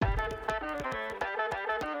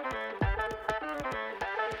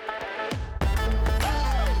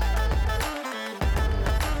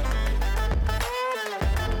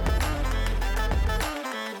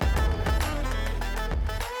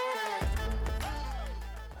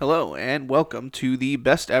Hello, and welcome to the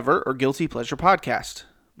Best Ever or Guilty Pleasure podcast.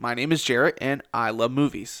 My name is Jarrett, and I love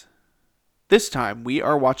movies. This time, we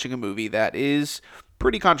are watching a movie that is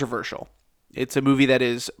pretty controversial. It's a movie that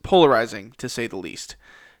is polarizing, to say the least.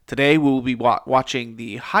 Today, we will be watching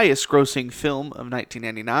the highest grossing film of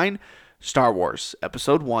 1999, Star Wars,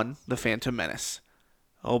 Episode 1, The Phantom Menace.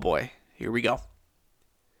 Oh boy, here we go.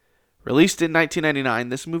 Released in 1999,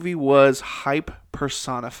 this movie was hype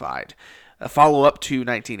personified. A follow-up to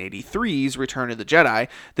 1983's Return of the Jedi,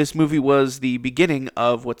 this movie was the beginning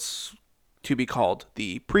of what's to be called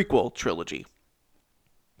the prequel trilogy.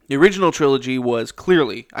 The original trilogy was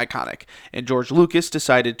clearly iconic, and George Lucas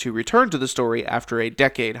decided to return to the story after a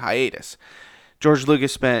decade hiatus. George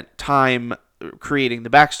Lucas spent time creating the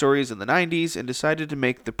backstories in the 90s and decided to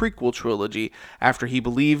make the prequel trilogy after he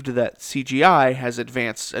believed that CGI has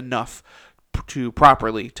advanced enough to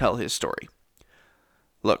properly tell his story.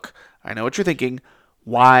 Look, I know what you're thinking.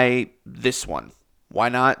 Why this one? Why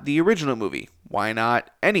not the original movie? Why not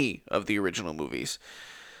any of the original movies?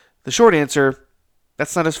 The short answer,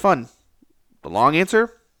 that's not as fun. The long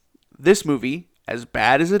answer, this movie, as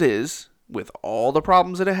bad as it is, with all the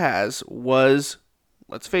problems that it has, was,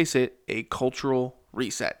 let's face it, a cultural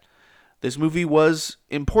reset. This movie was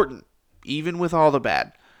important, even with all the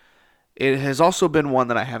bad. It has also been one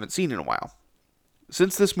that I haven't seen in a while.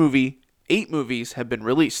 Since this movie, 8 movies have been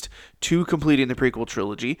released, 2 completing the prequel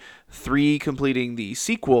trilogy, 3 completing the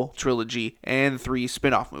sequel trilogy, and 3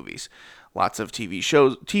 spin-off movies. Lots of TV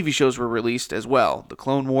shows were released as well. The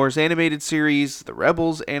Clone Wars animated series, the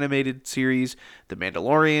Rebels animated series, The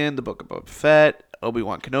Mandalorian, The Book of Boba Fett,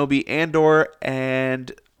 Obi-Wan Kenobi, Andor,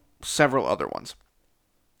 and several other ones.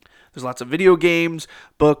 There's lots of video games,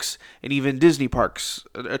 books, and even Disney parks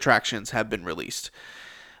attractions have been released.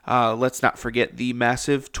 Let's not forget the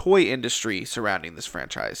massive toy industry surrounding this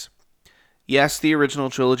franchise. Yes, the original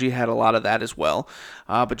trilogy had a lot of that as well,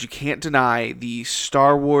 but you can't deny the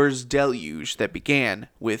Star Wars deluge that began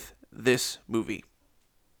with this movie.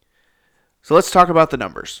 So let's talk about the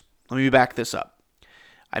numbers. Let me back this up.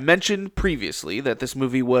 I mentioned previously that this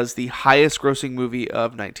movie was the highest grossing movie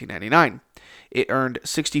of 1999. It earned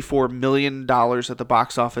 $64 million at the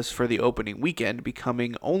box office for the opening weekend,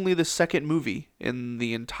 becoming only the second movie in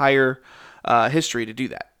the entire history to do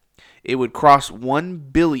that. It would cross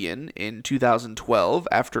 $1 billion in 2012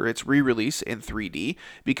 after its re-release in 3D,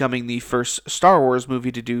 becoming the first Star Wars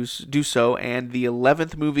movie to do so and the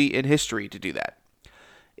 11th movie in history to do that.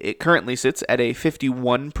 It currently sits at a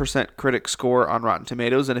 51% critic score on Rotten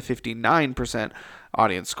Tomatoes and a 59%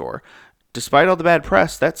 audience score. Despite all the bad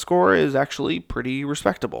press, that score is actually pretty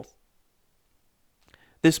respectable.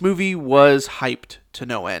 This movie was hyped to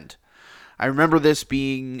no end. I remember this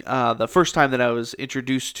being the first time that I was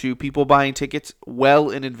introduced to people buying tickets well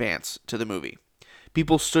in advance to the movie.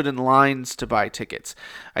 People stood in lines to buy tickets.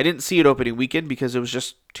 I didn't see it opening weekend because it was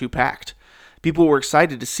just too packed. People were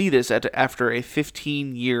excited to see this after a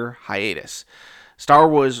 15-year hiatus. Star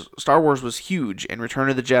Wars was huge, and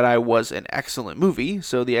Return of the Jedi was an excellent movie,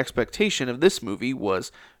 so the expectation of this movie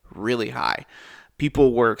was really high.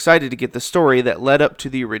 People were excited to get the story that led up to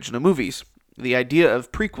the original movies. The idea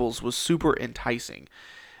of prequels was super enticing.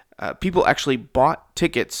 People actually bought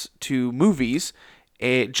tickets to movies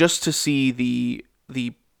just to see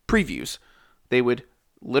the previews. They would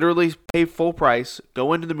literally pay full price,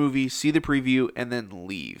 go into the movie, see the preview, and then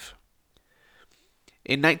leave.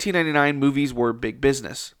 In 1999, movies were big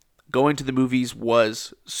business. Going to the movies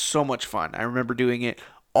was so much fun. I remember doing it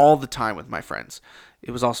all the time with my friends. It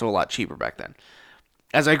was also a lot cheaper back then.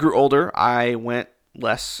 As I grew older, I went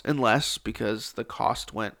less and less because the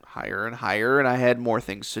cost went higher and higher and I had more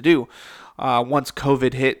things to do. Once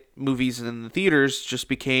COVID hit, movies in the theaters just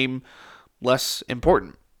became less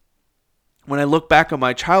important. When I look back on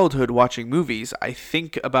my childhood watching movies, I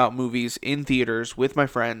think about movies in theaters with my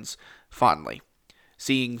friends fondly.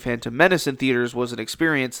 Seeing Phantom Menace in theaters was an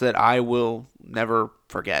experience that I will never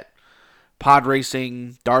forget. Pod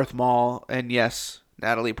racing, Darth Maul, and yes,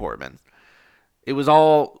 Natalie Portman. It was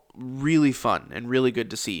all really fun and really good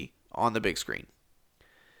to see on the big screen.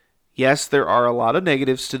 Yes, there are a lot of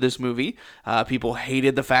negatives to this movie. People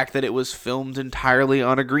hated the fact that it was filmed entirely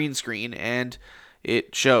on a green screen, and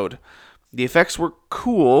it showed. The effects were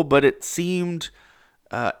cool, but it seemed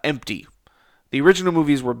empty. The original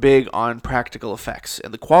movies were big on practical effects,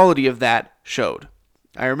 and the quality of that showed.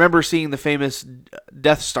 I remember seeing the famous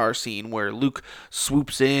Death Star scene where Luke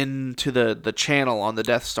swoops in to the channel on the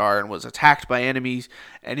Death Star and was attacked by enemy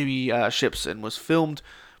ships and was filmed.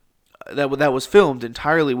 That was filmed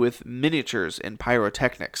entirely with miniatures and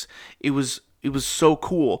pyrotechnics. It was so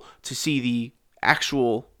cool to see the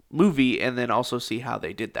actual movie and then also see how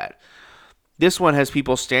they did that. This one has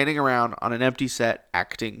people standing around on an empty set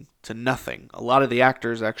acting to nothing. A lot of the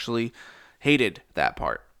actors actually hated that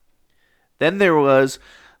part. Then there was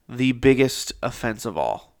the biggest offense of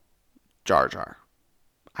all, Jar Jar.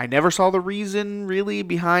 I never saw the reason really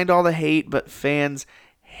behind all the hate, but fans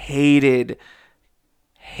hated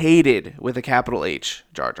with a capital H,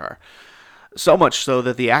 Jar Jar. So much so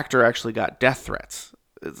that the actor actually got death threats.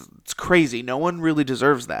 It's crazy. No one really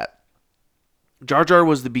deserves that. Jar Jar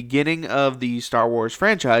was the beginning of the Star Wars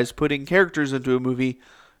franchise, putting characters into a movie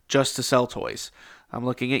just to sell toys. I'm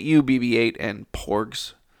looking at you, BB-8 and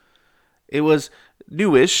Porgs. It was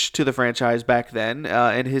newish to the franchise back then,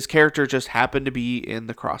 and his character just happened to be in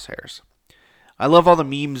the crosshairs. I love all the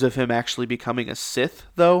memes of him actually becoming a Sith,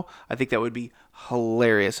 though. I think that would be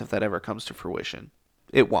hilarious if that ever comes to fruition.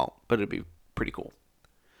 It won't, but it'd be pretty cool.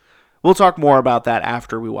 We'll talk more about that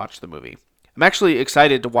after we watch the movie. I'm actually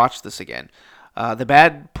excited to watch this again. The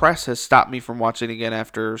bad press has stopped me from watching it again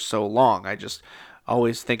after so long. I just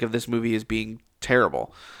always think of this movie as being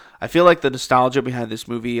terrible. I feel like the nostalgia behind this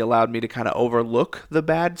movie allowed me to kind of overlook the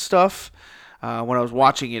bad stuff. When I was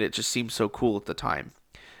watching it, it just seemed so cool at the time.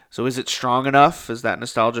 So is it strong enough? Is that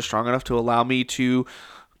nostalgia strong enough to allow me to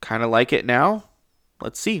kind of like it now?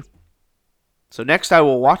 Let's see. So next I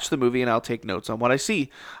will watch the movie and I'll take notes on what I see.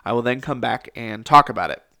 I will then come back and talk about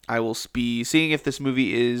it. I will be seeing if this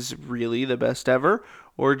movie is really the best ever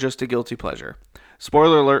or just a guilty pleasure.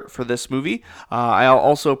 Spoiler alert for this movie. I'll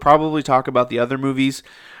also probably talk about the other movies,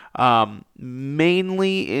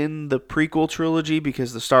 mainly in the prequel trilogy,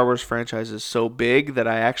 because the Star Wars franchise is so big that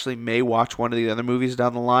I actually may watch one of the other movies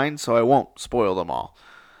down the line, so I won't spoil them all.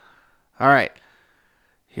 All right,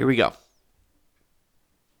 here we go.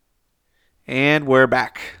 And we're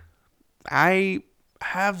back. I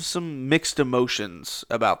have some mixed emotions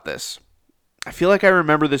about this. I feel like I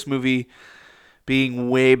remember this movie being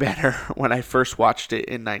way better when I first watched it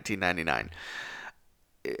in 1999.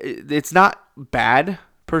 It's not bad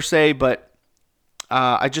per se, but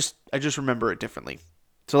I just remember it differently.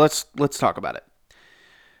 So let's talk about it.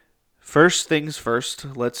 First things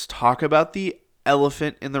first, let's talk about the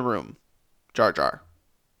elephant in the room, Jar Jar.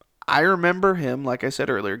 I remember him, like I said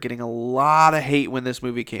earlier, getting a lot of hate when this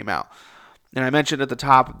movie came out. And I mentioned at the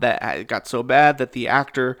top that it got so bad that the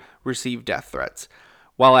actor received death threats.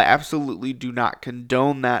 While I absolutely do not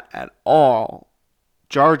condone that at all,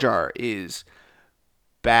 Jar Jar is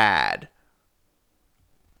bad.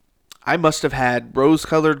 I must have had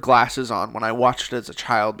rose-colored glasses on when I watched it as a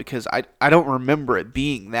child because I don't remember it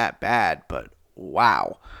being that bad, but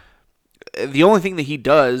wow. The only thing that he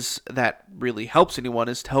does that really helps anyone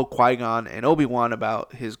is tell Qui-Gon and Obi-Wan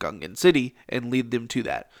about his Gungan city and lead them to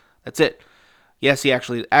that. That's it. Yes, he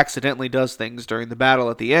actually accidentally does things during the battle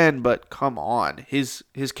at the end, but come on. His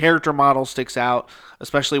character model sticks out,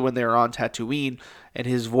 especially when they're on Tatooine, and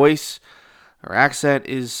his voice or accent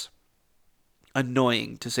is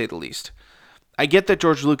annoying, to say the least. I get that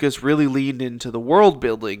George Lucas really leaned into the world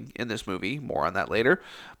building in this movie, more on that later,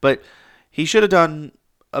 but he should have done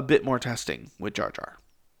a bit more testing with Jar Jar.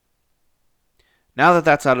 Now that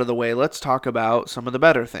that's out of the way, let's talk about some of the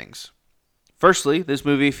better things. Firstly, this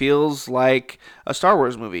movie feels like a Star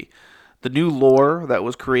Wars movie. The new lore that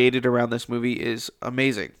was created around this movie is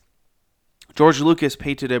amazing. George Lucas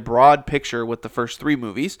painted a broad picture with the first 3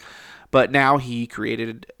 movies, but now he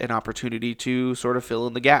created an opportunity to sort of fill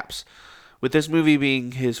in the gaps. With this movie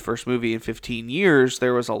being his first movie in 15 years,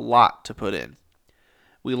 there was a lot to put in.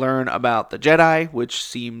 We learn about the Jedi, which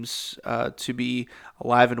seems to be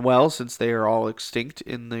alive and well since they are all extinct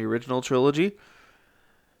in the original trilogy.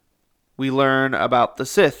 We learn about the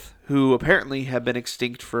Sith, who apparently have been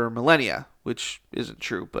extinct for millennia, which isn't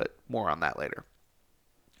true, but more on that later.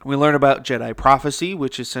 We learn about Jedi prophecy,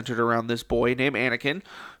 which is centered around this boy named Anakin,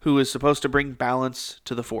 who is supposed to bring balance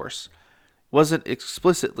to the Force. It wasn't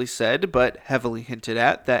explicitly said, but heavily hinted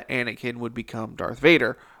at, that Anakin would become Darth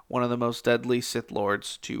Vader, one of the most deadly Sith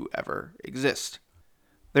Lords to ever exist.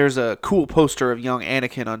 There's a cool poster of young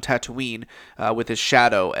Anakin on Tatooine with his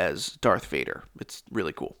shadow as Darth Vader. It's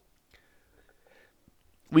really cool.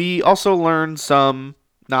 We also learn some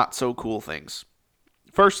not so cool things.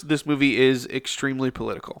 First, this movie is extremely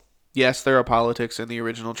political. Yes, there are politics in the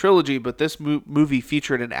original trilogy, but this movie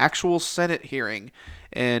featured an actual Senate hearing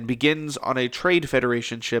and begins on a trade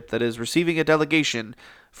federation ship that is receiving a delegation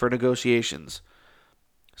for negotiations.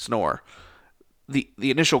 Snore. The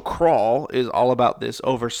initial crawl is all about this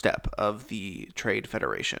overstep of the trade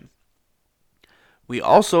federation. We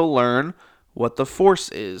also learn what the Force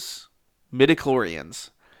is.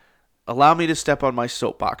 Midichlorians. Allow me to step on my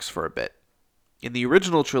soapbox for a bit. In the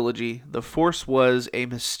original trilogy, the Force was a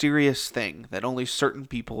mysterious thing that only certain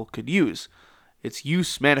people could use. Its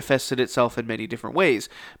use manifested itself in many different ways: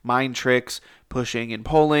 mind tricks, pushing and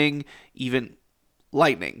pulling, even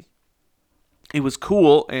lightning. It was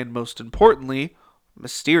cool and, most importantly,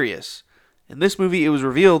 mysterious. In this movie, it was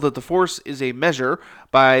revealed that the Force is a measure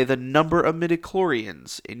by the number of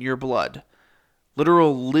midichlorians in your blood.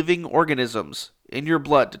 Literal living organisms in your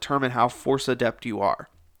blood determine how Force adept you are.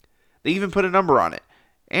 They even put a number on it.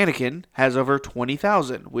 Anakin has over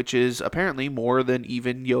 20,000, which is apparently more than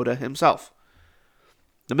even Yoda himself.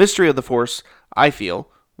 The mystery of the Force, I feel,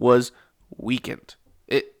 was weakened.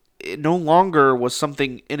 It no longer was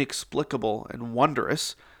something inexplicable and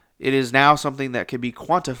wondrous. It is now something that can be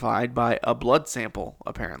quantified by a blood sample,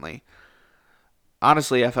 apparently.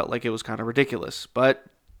 Honestly, I felt like it was kind of ridiculous, but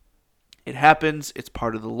it happens, it's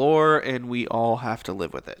part of the lore, and we all have to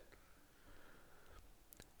live with it.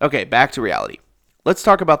 Okay, back to reality. Let's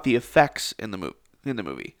talk about the effects in the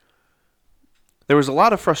movie. There was a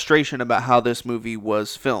lot of frustration about how this movie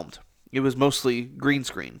was filmed. It was mostly green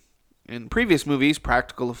screen. In previous movies,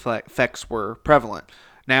 practical effects were prevalent.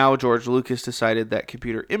 Now, George Lucas decided that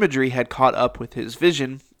computer imagery had caught up with his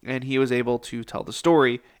vision, and he was able to tell the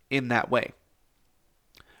story in that way.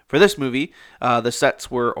 For this movie, the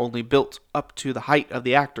sets were only built up to the height of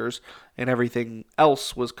the actors, and everything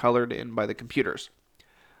else was colored in by the computers.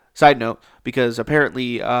 Side note, because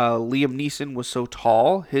apparently Liam Neeson was so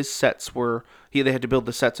tall, they had to build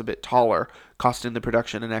the sets a bit taller, costing the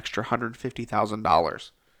production an extra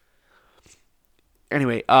 $150,000.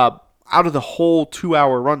 Anyway, out of the whole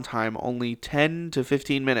 2-hour runtime, only 10 to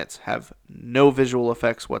 15 minutes have no visual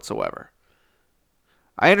effects whatsoever.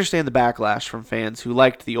 I understand the backlash from fans who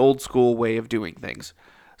liked the old school way of doing things.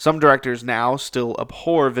 Some directors now still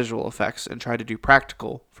abhor visual effects and try to do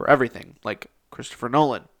practical for everything, like Christopher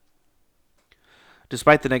Nolan.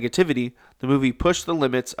 Despite the negativity, the movie pushed the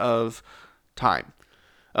limits of the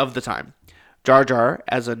time. Jar Jar,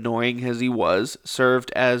 as annoying as he was, served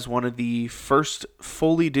as one of the first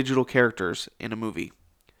fully digital characters in a movie.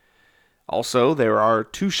 Also, there are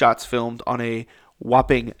 2 shots filmed on a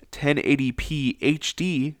whopping 1080p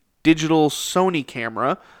HD digital Sony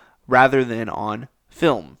camera rather than on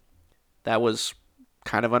film. That was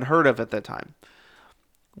kind of unheard of at that time.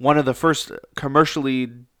 One of the first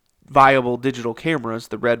commercially viable digital cameras,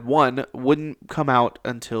 the Red 1, wouldn't come out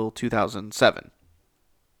until 2007.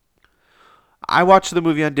 I watched the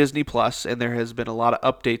movie on Disney Plus, and there has been a lot of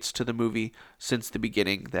updates to the movie since the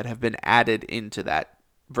beginning that have been added into that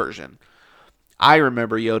version. I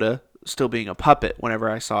remember Yoda still being a puppet whenever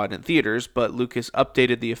I saw it in theaters, but Lucas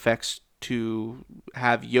updated the effects to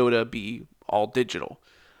have Yoda be all digital.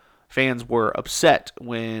 Fans were upset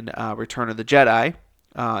when in Return of the Jedi,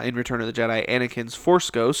 Anakin's Force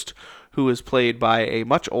Ghost, who is played by a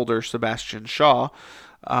much older Sebastian Shaw,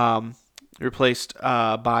 replaced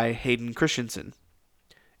by Hayden Christensen.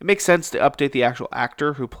 It makes sense to update the actual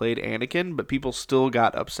actor who played Anakin, but people still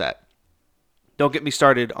got upset. Don't get me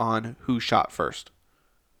started on who shot first.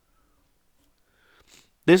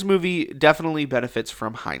 This movie definitely benefits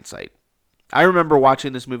from hindsight. I remember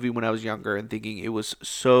watching this movie when I was younger and thinking it was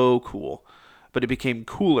so cool, but it became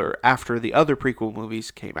cooler after the other prequel movies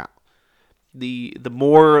came out. The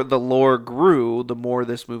more the lore grew, the more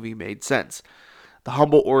this movie made sense. The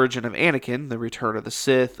humble origin of Anakin, the return of the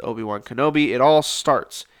Sith, Obi-Wan Kenobi, it all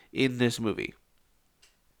starts in this movie.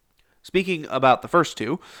 Speaking about the first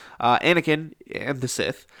two, Anakin and the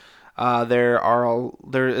Sith,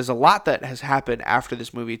 there is a lot that has happened after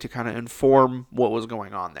this movie to kind of inform what was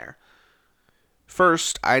going on there.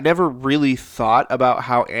 First, I never really thought about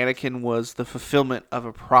how Anakin was the fulfillment of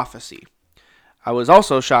a prophecy. I was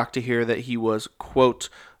also shocked to hear that he was, quote,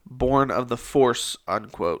 born of the Force,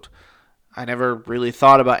 unquote. I never really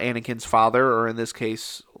thought about Anakin's father, or in this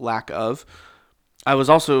case, lack of. I was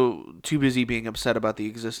also too busy being upset about the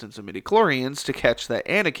existence of midichlorians to catch that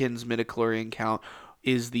Anakin's midichlorian count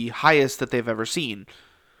is the highest that they've ever seen.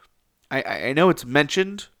 I know it's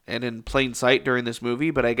mentioned and in plain sight during this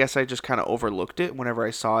movie, but I guess I just kind of overlooked it whenever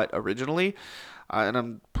I saw it originally, and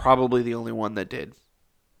I'm probably the only one that did.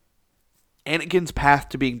 Anakin's path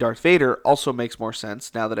to being Darth Vader also makes more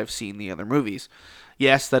sense now that I've seen the other movies.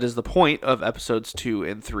 Yes, that is the point of episodes 2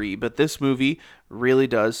 and 3, but this movie really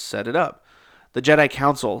does set it up. The Jedi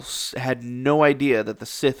Council had no idea that the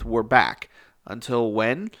Sith were back until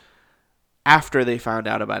when? After they found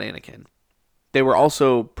out about Anakin. They were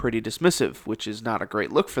also pretty dismissive, which is not a great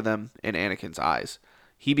look for them in Anakin's eyes.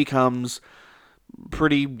 He becomes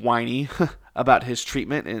pretty whiny about his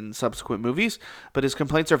treatment in subsequent movies, but his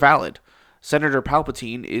complaints are valid. Senator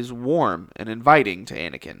Palpatine is warm and inviting to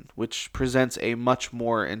Anakin, which presents a much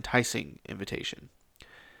more enticing invitation.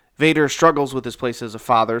 Vader struggles with his place as a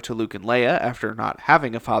father to Luke and Leia after not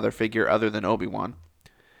having a father figure other than Obi-Wan.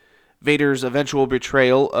 Vader's eventual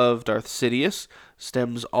betrayal of Darth Sidious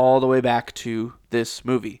stems all the way back to this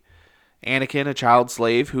movie. Anakin, a child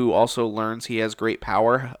slave who also learns he has great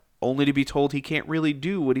power, only to be told he can't really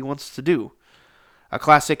do what he wants to do. A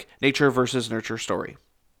classic nature versus nurture story.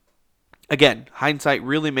 Again, hindsight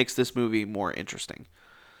really makes this movie more interesting.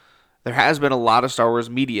 There has been a lot of Star Wars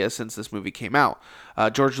media since this movie came out.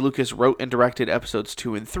 George Lucas wrote and directed episodes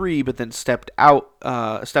 2 and 3, but then stepped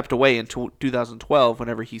away in 2012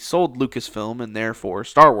 whenever he sold Lucasfilm and therefore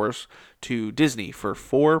Star Wars to Disney for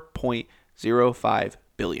 $4.05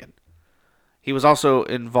 billion. He was also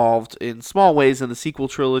involved in small ways in the sequel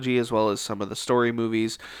trilogy as well as some of the story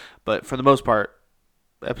movies, but for the most part,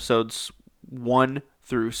 episodes 1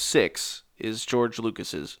 through 6 is George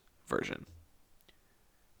Lucas's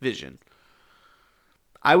vision.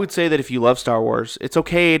 I would say that if you love Star Wars, it's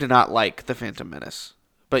okay to not like The Phantom Menace,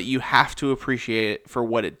 but you have to appreciate it for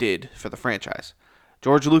what it did for the franchise.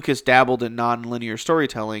 George Lucas dabbled in non-linear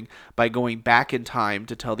storytelling by going back in time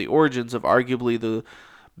to tell the origins of arguably the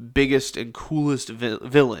biggest and coolest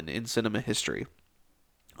villain in cinema history.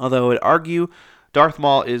 Although I'd argue Darth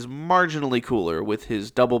Maul is marginally cooler with his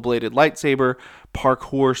double-bladed lightsaber,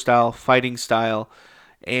 parkour-style fighting style,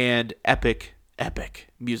 and epic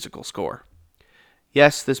musical score.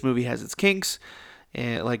 Yes, this movie has its kinks,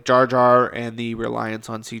 like Jar Jar and the reliance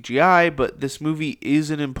on CGI, but this movie is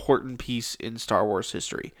an important piece in Star Wars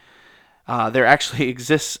history. There actually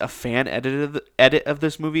exists a fan edit of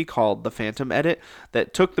this movie called The Phantom Edit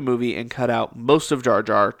that took the movie and cut out most of Jar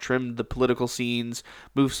Jar, trimmed the political scenes,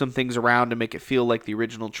 moved some things around to make it feel like the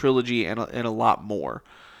original trilogy, and a lot more.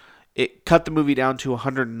 It cut the movie down to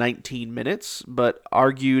 119 minutes, but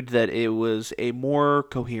argued that it was a more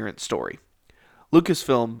coherent story.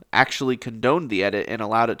 Lucasfilm actually condoned the edit and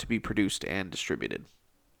allowed it to be produced and distributed.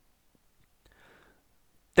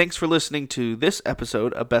 Thanks for listening to this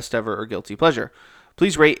episode of Best Ever or Guilty Pleasure.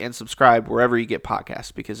 Please rate and subscribe wherever you get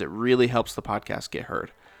podcasts because it really helps the podcast get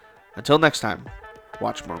heard. Until next time,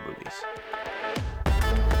 watch more movies.